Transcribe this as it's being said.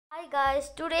Hi guys,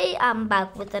 today I'm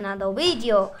back with another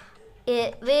video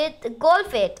with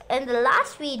Golfit. In the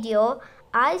last video,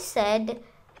 I said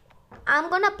I'm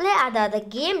gonna play other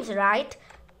games, right?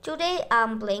 Today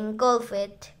I'm playing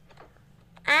Golfit.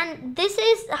 And this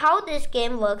is how this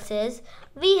game works is,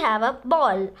 we have a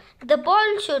ball. The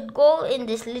ball should go in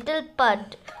this little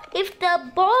pud. If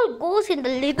the ball goes in the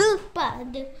little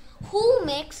pud, who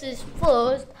makes it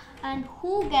first and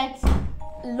who gets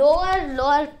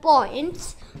lower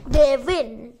points, they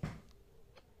win.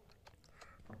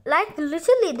 Like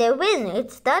literally they win.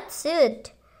 That's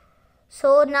it.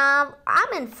 So now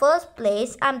I'm in first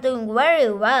place. I'm doing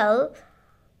very well.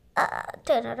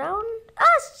 Turn around.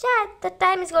 Oh shit, the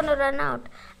time is gonna run out.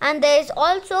 And there is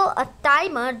also a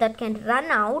timer that can run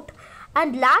out.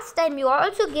 And last time you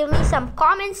also gave me some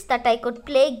comments that I could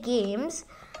play games.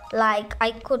 Like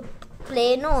I could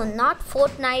play, no, not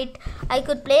Fortnite. I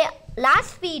could play,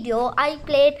 last video I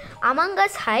played Among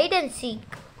Us hide and seek.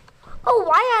 Oh,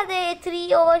 why are there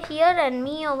 3 over here and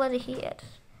me over here?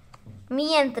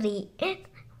 Me and 3.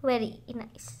 Very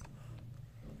nice.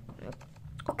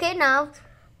 Okay, now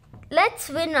let's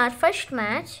win our first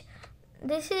match.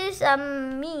 This is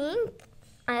me.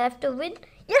 I have to win.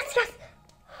 Yes.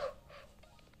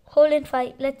 Hold in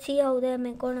 5. Let's see how they're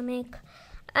gonna make.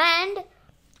 And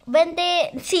when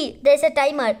they see, there's a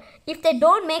timer. If they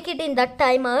don't make it in that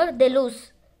timer, they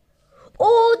lose.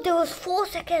 Oh, there was 4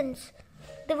 seconds.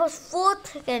 There was 4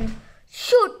 seconds.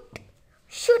 Shoot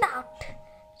out.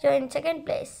 You're in second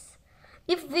place.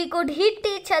 If we could hit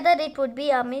each other, it would be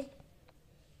amazing.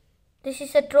 This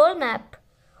is a troll map.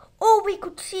 Oh, we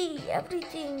could see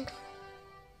everything.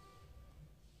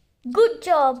 Good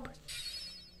job.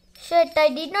 Shit, I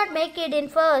did not make it in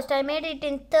first. I made it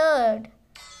in third.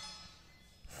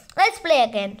 Let's play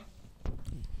again.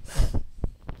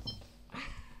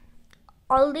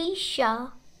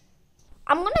 Alicia.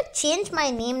 I'm gonna change my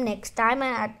name next time.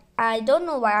 I don't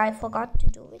know why I forgot to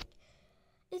do it.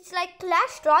 It's like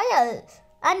Clash Royale.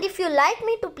 And if you like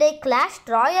me to play Clash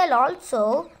Royale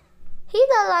also, hit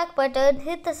the like button,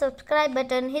 hit the subscribe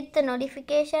button, hit the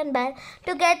notification bell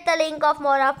to get the link of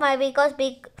more of my videos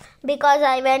because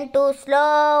I went too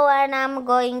slow and I'm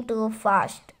going too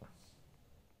fast.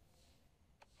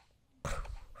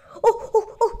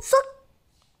 Oh, so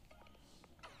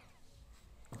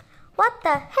what the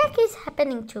heck is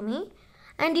happening to me?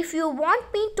 And if you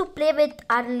want me to play with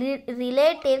our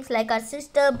relatives like our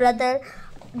sister, brother,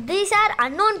 these are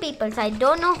unknown people, so I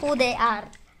don't know who they are.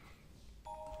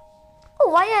 Oh,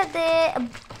 why are they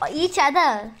each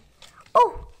other?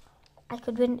 Oh, I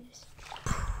could win this.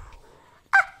 I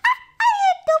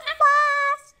hit too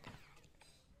fast.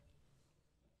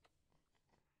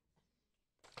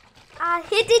 I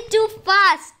hit it too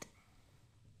fast.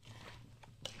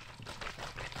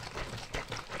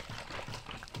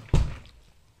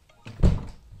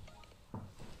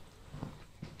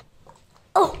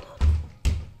 Oh,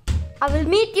 I will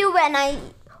meet you when I...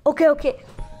 Okay.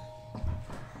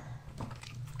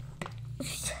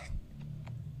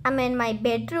 I'm in my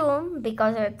bedroom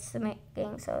because it's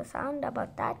making so sound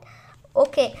about that.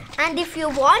 Okay, and if you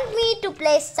want me to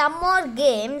play some more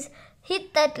games,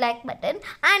 hit that like button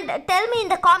and tell me in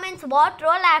the comments what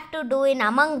role I have to do in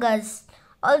Among Us.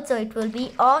 Also, it will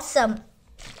be awesome.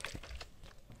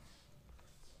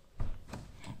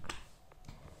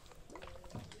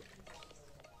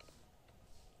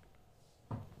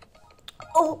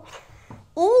 Oh,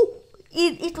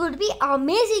 it would be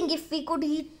amazing if we could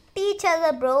hit each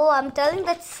other, bro. I'm telling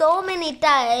that so many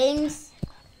times.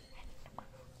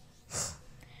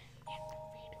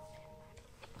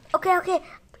 Okay.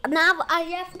 Now I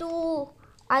have to.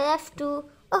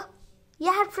 Oh,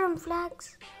 yeah, from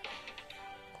flags.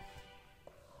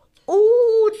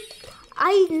 Oh,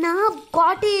 I now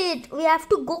got it. We have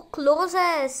to go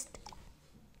closest.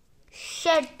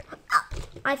 Shit.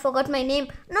 I forgot my name.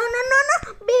 No.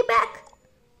 Be back.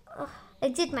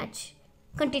 Exit match.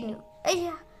 Continue.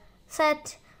 Yeah.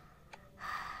 Set.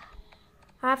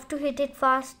 I have to hit it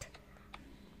fast.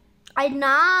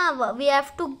 We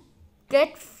have to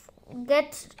get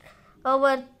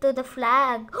over to the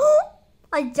flag.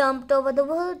 I jumped over the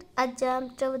wood.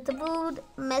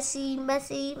 Messi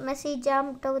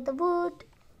jumped over the wood.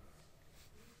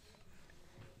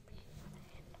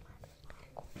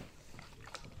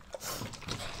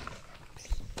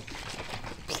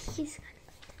 Please.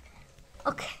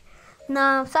 Okay.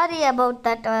 Now, sorry about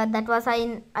that. I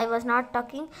was not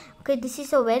talking. Okay, this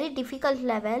is a very difficult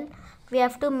level. We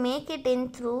have to make it in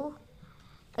through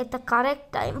at the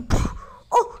correct time.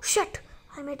 Oh shit!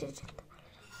 I made it.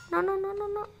 No.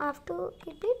 I have to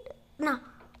keep it. No,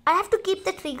 I have to keep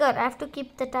the trigger. I have to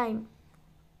keep the time.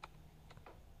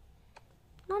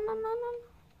 No, no, no, no.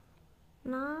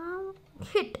 Now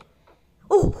hit.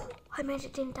 Oh, I made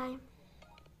it in time.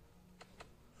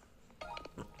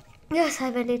 Yes, I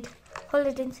made it. Hold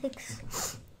it in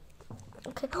 6.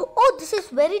 Okay. Oh, this is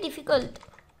very difficult.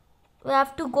 We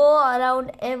have to go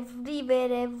around everywhere.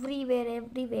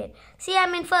 See,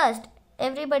 I'm in first.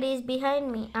 Everybody is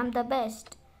behind me. I'm the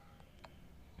best.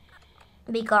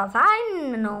 Because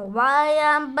I know why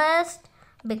I'm best.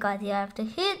 Because you have to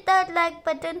hit that like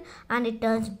button and it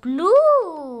turns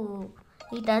blue.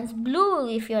 It turns blue.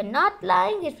 If you're not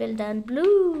lying, it will turn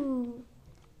blue.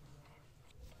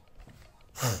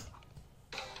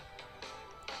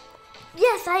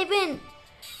 Yes, I win.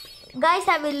 Guys,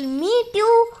 I will meet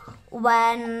you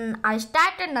when I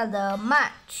start another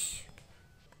match.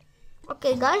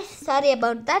 Okay, guys, sorry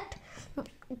about that.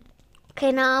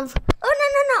 Okay, now.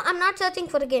 Oh, no. I'm not searching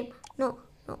for a game. No.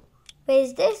 Where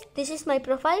is this? This is my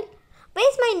profile.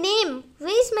 Where's my name?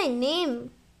 Where is my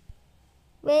name?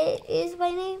 Where is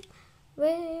my name?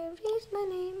 Where is my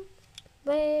name?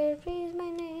 Where is my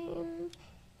name?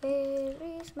 Where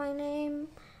is my name?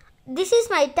 This is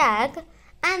my tag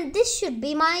and this should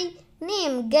be my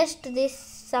name. Guessed this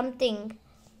something.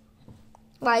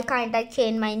 Why can't I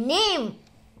change my name?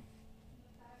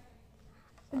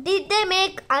 Did they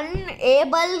make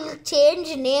unable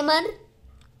change namer?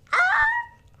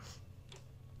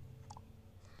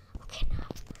 Okay.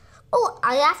 Oh,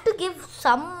 I have to give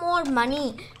some more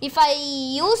money. If I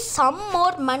use some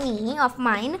more money of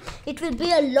mine, it will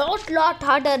be a lot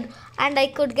harder and I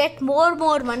could get more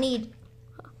money.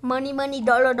 Money,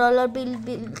 dollar,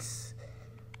 bills.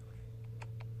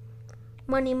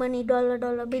 Money,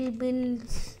 dollar,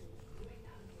 bills.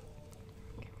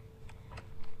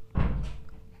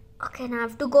 Okay, now I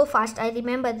have to go fast. I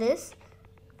remember this.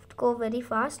 I have to go very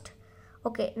fast.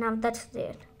 Okay, now that's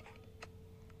there.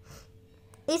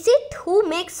 Is it who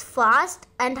makes fast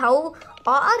and how,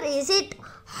 or is it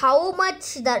how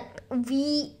much that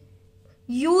we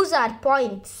use our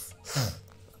points?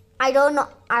 I don't know.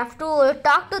 I have to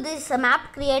talk to this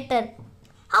map creator.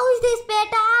 How is this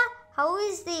beta? How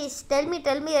is this? Tell me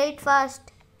right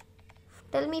fast.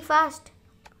 Tell me fast.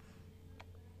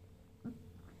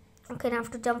 Okay, now I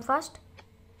have to jump fast.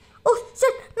 Oh,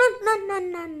 shit.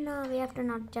 No. We have to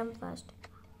not jump fast.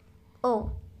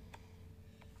 Oh.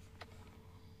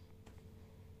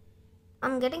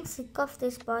 I'm getting sick of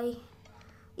this boy.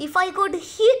 If I could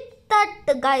hit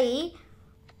that guy,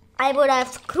 I would have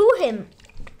screwed him.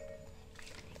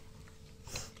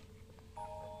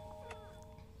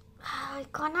 I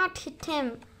cannot hit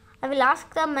him. I will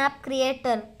ask the map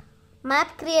creator.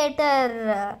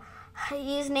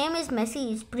 His name is Messi.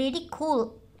 He's pretty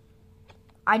cool.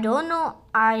 I don't know.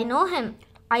 I know him.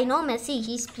 I know Messi.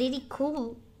 He's pretty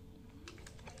cool.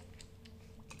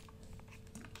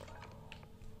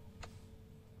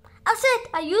 Oh shit!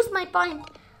 I used my point.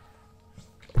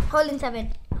 Hold in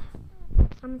 7.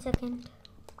 1 second.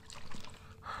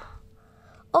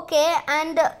 Okay,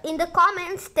 and in the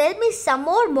comments, tell me some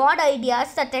more mod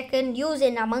ideas that I can use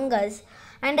in Among Us.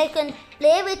 And I can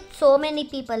play with so many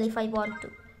people if I want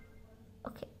to.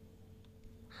 Okay.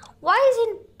 Why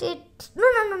isn't it?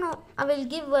 No. I will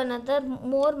give another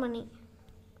more money.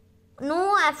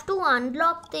 No, I have to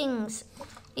unlock things.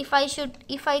 If I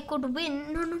could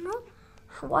win. No.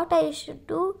 What I should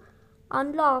do?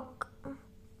 Unlock.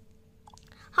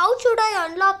 How should I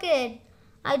unlock it?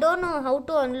 I don't know how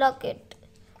to unlock it.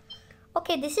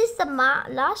 Okay, this is the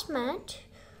last match.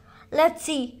 Let's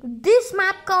see. This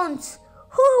map counts.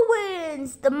 Who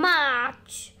wins the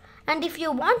match? And if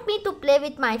you want me to play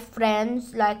with my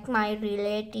friends, like my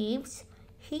relatives,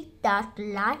 hit that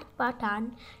like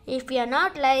button. If you're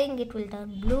not lying, it will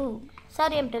turn blue.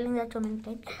 Sorry, I'm telling that so many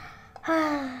times.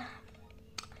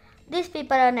 These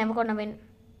people are never gonna win.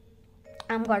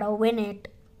 I'm gonna win it.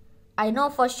 I know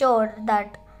for sure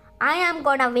that I am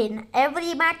gonna win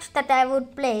every match that I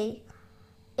would play.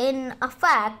 In a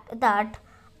fact that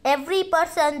every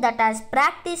person that has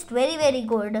practiced very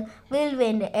good will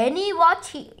win any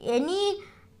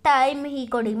time he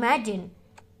could imagine.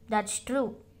 That's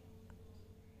true.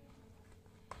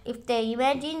 If they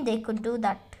imagine, they could do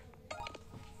that.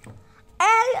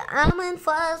 I am in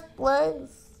first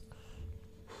place.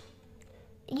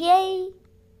 Yay.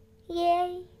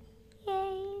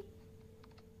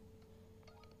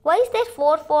 Why is there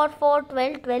 4, 12,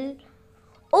 12?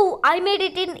 Oh, I made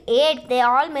it in 8. They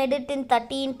all made it in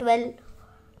 13, 12.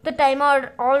 The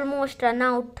timer almost ran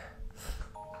out.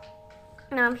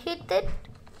 Now hit it.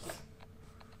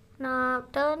 Now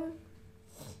turn.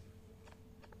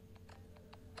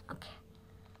 Okay.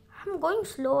 I'm going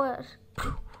slower.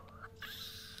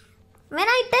 When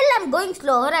I tell I'm going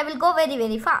slower, I will go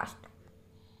very fast.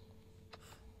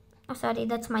 Oh, sorry,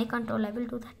 that's my control. I will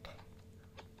do that.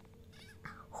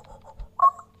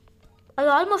 I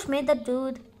almost made that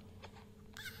dude.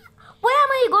 Why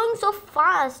am I going so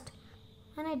fast?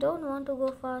 And I don't want to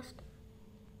go fast.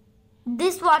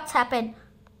 This what's happened.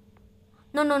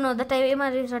 No, the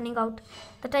timer is running out.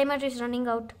 The timer is running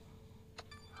out.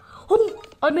 Oh,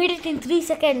 I made it in 3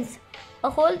 seconds. A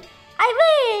whole... I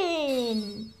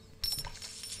win!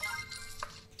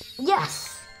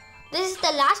 Yes! This is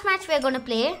the last match we are going to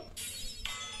play.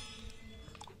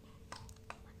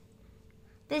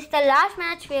 This is the last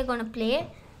match we are going to play.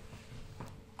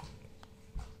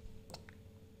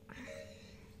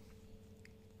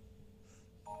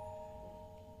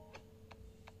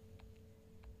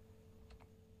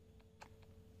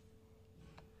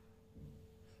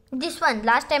 This one,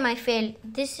 last time I failed.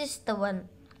 This is the one.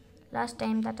 Last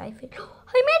time that I failed.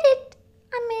 I made it!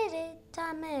 I made it!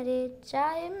 I made it!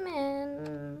 I'm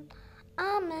in!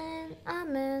 I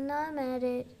made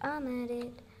it! I made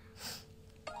it!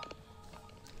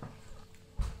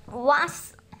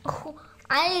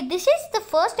 This is the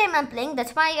first time I'm playing.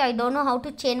 That's why I don't know how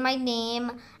to change my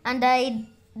name. And I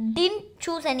didn't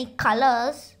choose any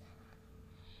colors.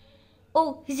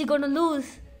 Oh, is he gonna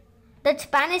lose? That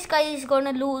Spanish guy is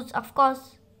gonna lose, of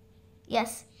course.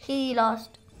 Yes, he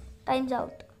lost. Time's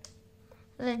out.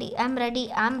 Ready, I'm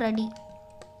ready, I'm ready.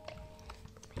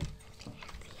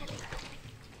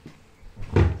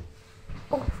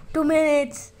 Oh, 2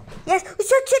 minutes. Yes,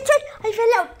 shit, I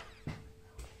fell out.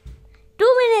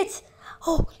 2 minutes.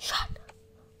 Oh,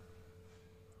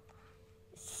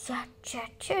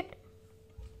 shit.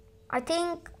 I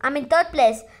think I'm in 3rd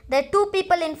place. There are 2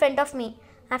 people in front of me.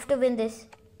 I have to win this.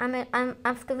 I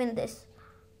have to win this.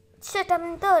 Shit, I'm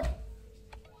in 3rd.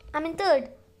 I'm in 3rd.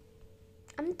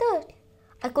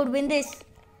 I could win this.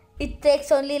 It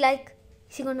takes only like...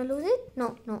 Is he gonna lose it?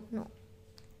 No.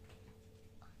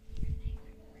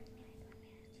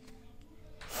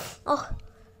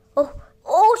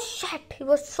 Oh, shit. He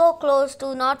was so close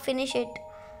to not finish it.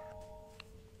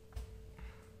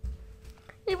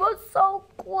 He was so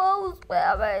close,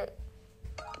 baby.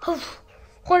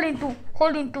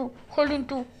 Holding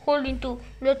two.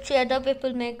 Let's see other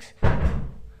people makes.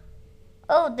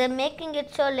 Oh, they're making it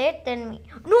so late than me.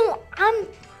 No,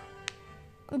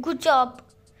 good job.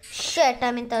 Shit,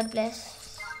 I'm in 3rd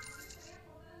place.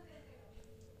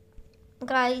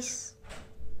 Guys,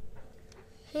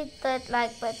 hit that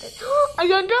like button. I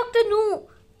unlocked a new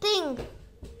thing.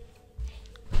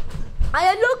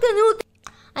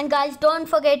 And guys, don't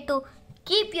forget to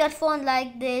keep your phone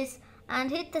like this. And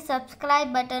hit the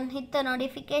subscribe button, hit the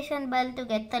notification bell to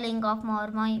get the link of more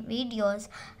my videos.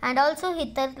 And also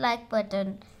hit the like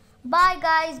button. Bye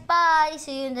guys, bye.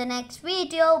 See you in the next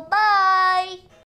video. Bye.